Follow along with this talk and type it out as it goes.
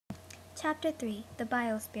Chapter 3, The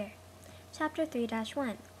Biosphere. Chapter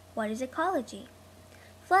 3-1, What is ecology?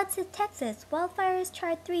 Floods hit Texas, wildfires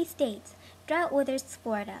charred 3 states, drought withers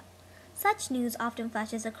Florida. Such news often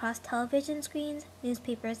flashes across television screens,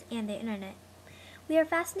 newspapers, and the internet. We are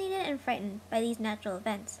fascinated and frightened by these natural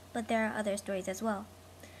events, but there are other stories as well.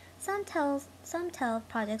 Some tell of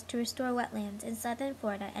projects to restore wetlands in southern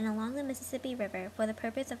Florida and along the Mississippi River for the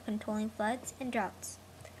purpose of controlling floods and droughts.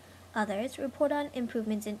 Others report on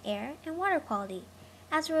improvements in air and water quality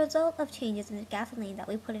as a result of changes in the gasoline that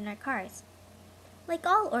we put in our cars. Like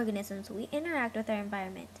all organisms, we interact with our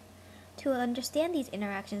environment. To understand these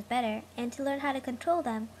interactions better and to learn how to control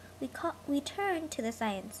them, we turn to the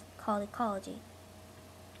science called ecology.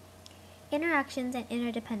 Interactions and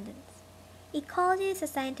interdependence. Ecology is the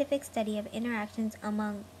scientific study of interactions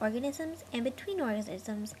among organisms and between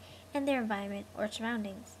organisms and their environment or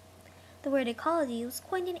surroundings. The word ecology was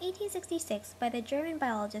coined in 1866 by the German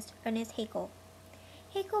biologist Ernst Haeckel.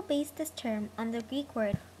 Haeckel based this term on the Greek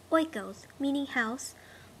word oikos, meaning house,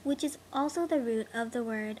 which is also the root of the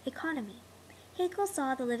word economy. Haeckel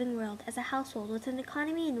saw the living world as a household with an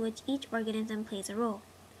economy in which each organism plays a role.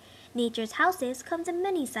 Nature's houses comes in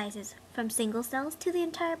many sizes, from single cells to the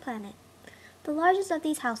entire planet. The largest of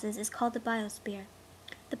these houses is called the biosphere.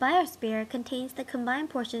 The biosphere contains the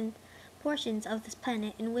combined portions of this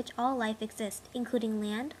planet in which all life exists, including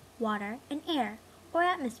land, water, and air, or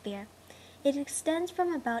atmosphere. It extends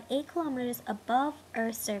from about 8 kilometers above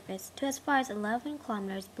Earth's surface to as far as 11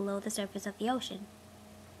 kilometers below the surface of the ocean.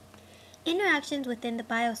 Interactions within the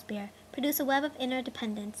biosphere produce a web of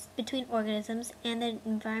interdependence between organisms and the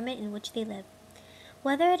environment in which they live.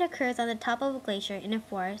 Whether it occurs on the top of a glacier in a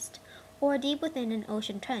forest or deep within an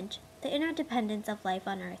ocean trench, the interdependence of life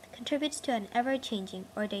on Earth contributes to an ever-changing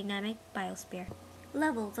or dynamic biosphere.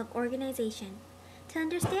 Levels of organization. To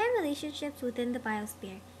understand relationships within the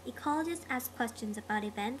biosphere, ecologists ask questions about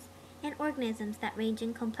events and organisms that range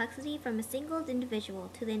in complexity from a single individual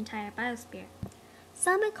to the entire biosphere.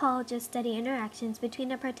 Some ecologists study interactions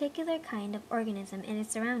between a particular kind of organism and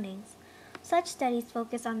its surroundings. Such studies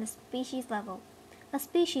focus on the species level. A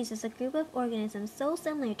species is a group of organisms so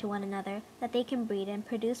similar to one another that they can breed and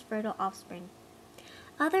produce fertile offspring.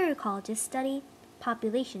 Other ecologists study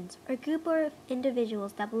populations, or group of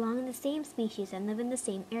individuals that belong in the same species and live in the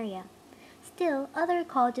same area. Still, other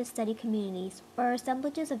ecologists study communities, or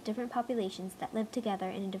assemblages of different populations that live together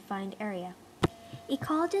in a defined area.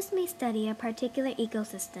 Ecologists may study a particular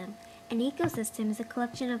ecosystem. An ecosystem is a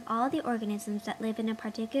collection of all the organisms that live in a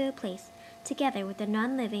particular place, together with a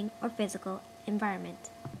non-living or physical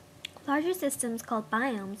environment. Larger systems called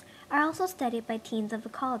biomes are also studied by teams of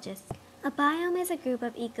ecologists. A biome is a group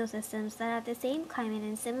of ecosystems that have the same climate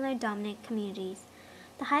and similar dominant communities.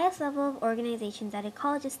 The highest level of organization that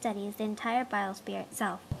ecologists study is the entire biosphere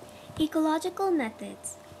itself. Ecological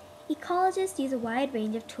methods. Ecologists use a wide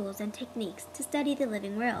range of tools and techniques to study the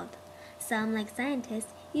living world. Some, like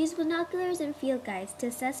scientists, use binoculars and field guides to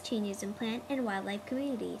assess changes in plant and wildlife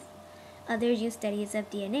communities. Others use studies of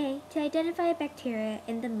DNA to identify bacteria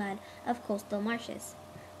in the mud of coastal marshes.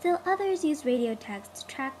 Still others use radio tags to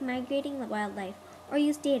track migrating wildlife or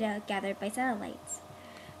use data gathered by satellites.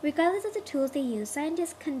 Regardless of the tools they use,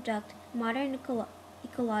 scientists conduct modern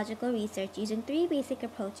ecological research using 3 basic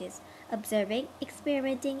approaches: observing,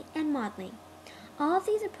 experimenting, and modeling. All of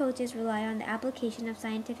these approaches rely on the application of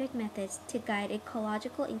scientific methods to guide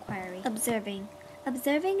ecological inquiry. Observing.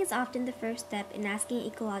 Observing is often the first step in asking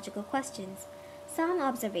ecological questions. Some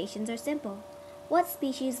observations are simple. What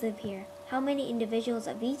species live here? How many individuals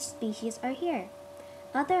of each species are here?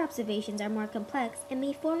 Other observations are more complex and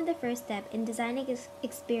may form the first step in designing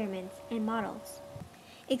experiments and models.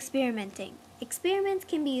 Experimenting. Experiments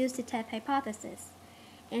can be used to test hypotheses.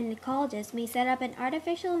 An ecologist may set up an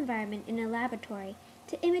artificial environment in a laboratory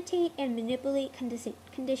to imitate and manipulate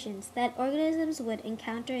conditions that organisms would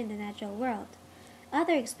encounter in the natural world.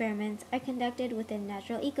 Other experiments are conducted within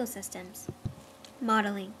natural ecosystems.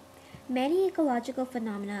 Modeling. Many ecological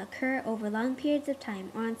phenomena occur over long periods of time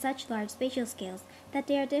or on such large spatial scales that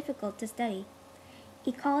they are difficult to study.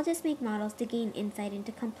 Ecologists make models to gain insight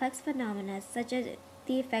into complex phenomena such as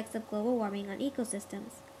the effects of global warming on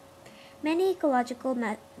ecosystems. Many ecological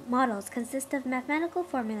models consist of mathematical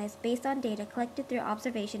formulas based on data collected through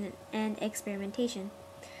observation and experimentation.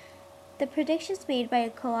 The predictions made by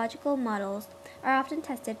ecological models are often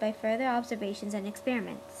tested by further observations and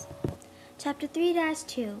experiments. Chapter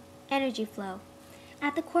 3-2, Energy Flow.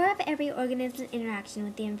 At the core of every organism's interaction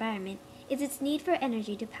with the environment is its need for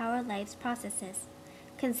energy to power life's processes.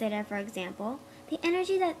 Consider, for example, the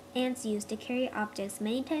energy that ants use to carry objects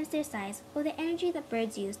many times their size, or the energy that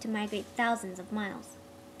birds use to migrate thousands of miles.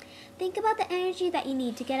 Think about the energy that you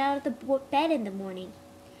need to get out of the bed in the morning.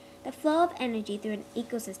 The flow of energy through an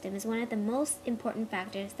ecosystem is one of the most important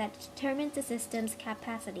factors that determines the system's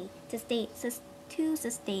capacity to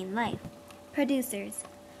sustain life. Producers.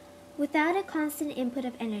 Without a constant input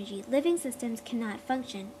of energy, living systems cannot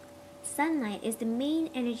function. Sunlight is the main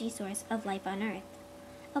energy source of life on Earth.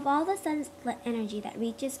 Of all the sun's energy that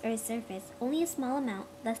reaches Earth's surface, only a small amount,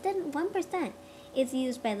 less than 1%, is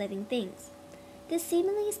used by living things. This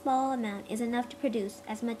seemingly small amount is enough to produce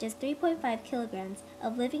as much as 3.5 kilograms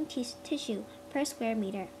of living tissue per square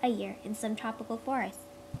meter a year in some tropical forests.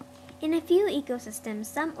 In a few ecosystems,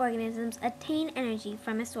 some organisms attain energy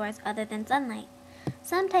from a source other than sunlight.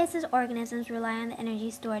 Some types of organisms rely on the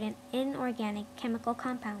energy stored in inorganic chemical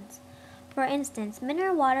compounds. For instance,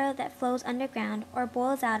 mineral water that flows underground or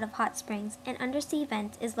boils out of hot springs and undersea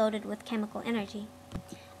vents is loaded with chemical energy.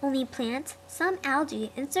 Only plants, some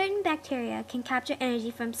algae, and certain bacteria can capture energy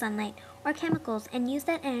from sunlight or chemicals and use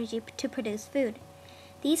that energy to produce food.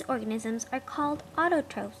 These organisms are called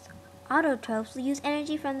autotrophs. Autotrophs use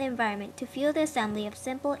energy from the environment to fuel the assembly of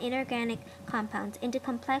simple inorganic compounds into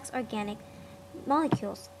complex organic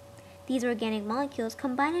molecules. These organic molecules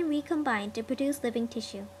combine and recombine to produce living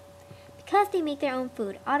tissue. Because they make their own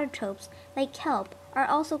food, autotrophs, like kelp, are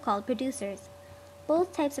also called producers.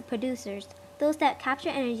 Both types of producers, those that capture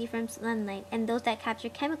energy from sunlight and those that capture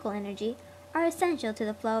chemical energy, are essential to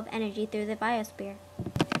the flow of energy through the biosphere.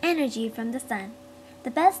 Energy from the sun.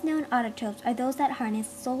 The best known autotrophs are those that harness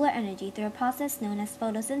solar energy through a process known as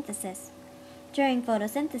photosynthesis. During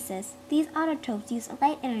photosynthesis, these autotrophs use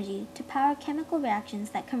light energy to power chemical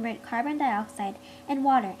reactions that convert carbon dioxide and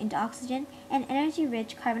water into oxygen and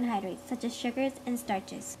energy-rich carbohydrates such as sugars and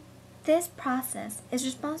starches. This process is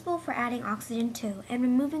responsible for adding oxygen to and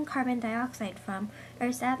removing carbon dioxide from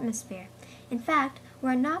Earth's atmosphere. In fact,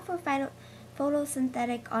 were it not for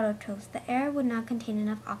photosynthetic autotrophs, the air would not contain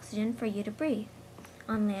enough oxygen for you to breathe.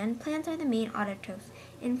 On land, plants are the main autotrophs.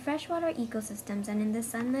 In freshwater ecosystems and in the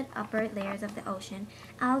sunlit upper layers of the ocean,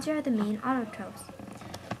 algae are the main autotrophs.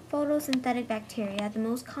 Photosynthetic bacteria, the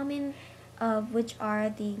most common of which are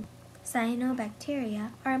the cyanobacteria,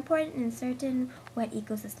 are important in certain wet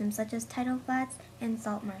ecosystems such as tidal flats and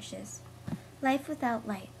salt marshes. Life without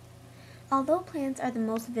light. Although plants are the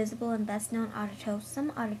most visible and best known autotrophs, some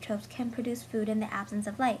autotrophs can produce food in the absence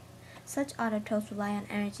of light. Such autotrophs rely on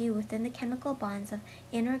energy within the chemical bonds of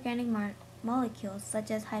inorganic molecules such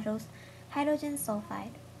as hydrogen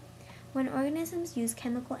sulfide. When organisms use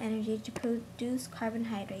chemical energy to produce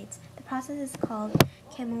carbohydrates, the process is called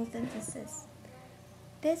chemosynthesis.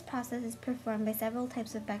 This process is performed by several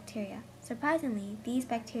types of bacteria. Surprisingly, these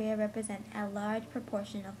bacteria represent a large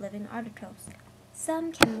proportion of living autotrophs.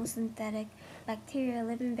 Some chemosynthetic bacteria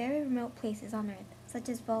live in very remote places on Earth, such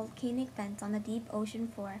as volcanic vents on the deep ocean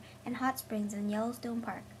floor and hot springs in Yellowstone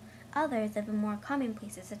Park. Others live in more common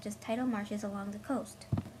places, such as tidal marshes along the coast.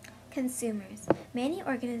 Consumers. Many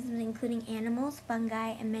organisms, including animals, fungi,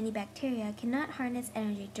 and many bacteria, cannot harness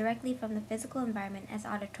energy directly from the physical environment as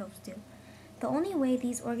autotrophs do. The only way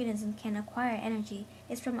these organisms can acquire energy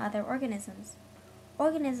is from other organisms.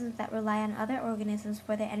 Organisms that rely on other organisms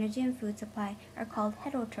for their energy and food supply are called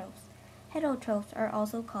heterotrophs. Heterotrophs are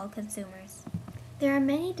also called consumers. There are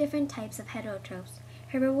many different types of heterotrophs.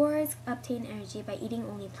 Herbivores obtain energy by eating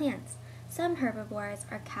only plants. Some herbivores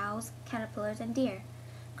are cows, caterpillars, and deer.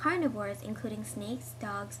 Carnivores, including snakes,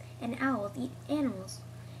 dogs, and owls, eat animals.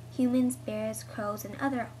 Humans, bears, crows, and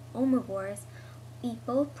other omnivores eat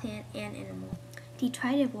both plant and animal.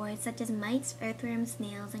 Detritivores, such as mites, earthworms,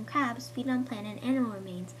 snails, and crabs, feed on plant and animal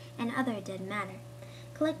remains and other dead matter,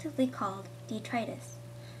 collectively called detritus.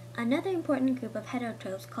 Another important group of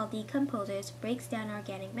heterotrophs, called decomposers, breaks down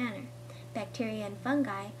organic matter. Bacteria and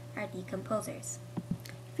fungi are decomposers.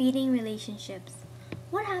 Feeding relationships.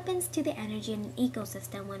 What happens to the energy in an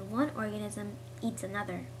ecosystem when one organism eats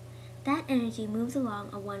another? That energy moves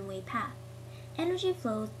along a one-way path. Energy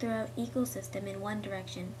flows throughout an ecosystem in one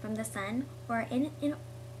direction, from the sun or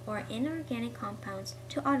inorganic compounds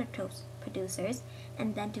to autotrophs, producers,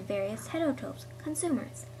 and then to various heterotrophs,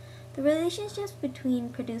 consumers. The relationships between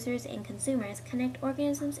producers and consumers connect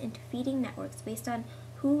organisms into feeding networks based on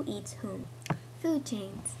who eats whom. Food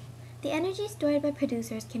chains. The energy stored by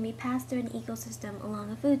producers can be passed through an ecosystem along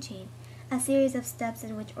a food chain, a series of steps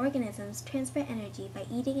in which organisms transfer energy by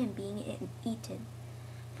eating and being eaten.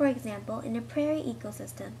 For example, in a prairie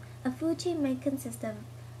ecosystem, a food chain might consist of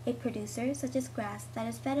a producer, such as grass, that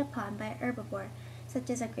is fed upon by an herbivore, such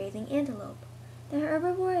as a grazing antelope. The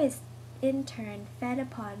herbivore is in turn fed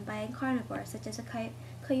upon by a carnivore, such as a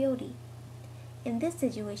coyote. In this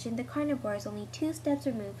situation, the carnivore is only 2 steps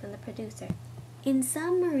removed from the producer. In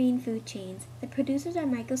some marine food chains, the producers are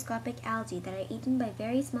microscopic algae that are eaten by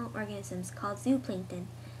very small organisms called zooplankton.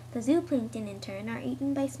 The zooplankton, in turn, are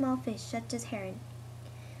eaten by small fish such as herring.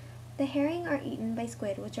 The herring are eaten by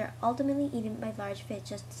squid, which are ultimately eaten by large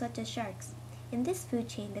fish such as sharks. In this food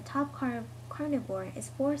chain, the top carnivore is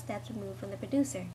 4 steps removed from the producer.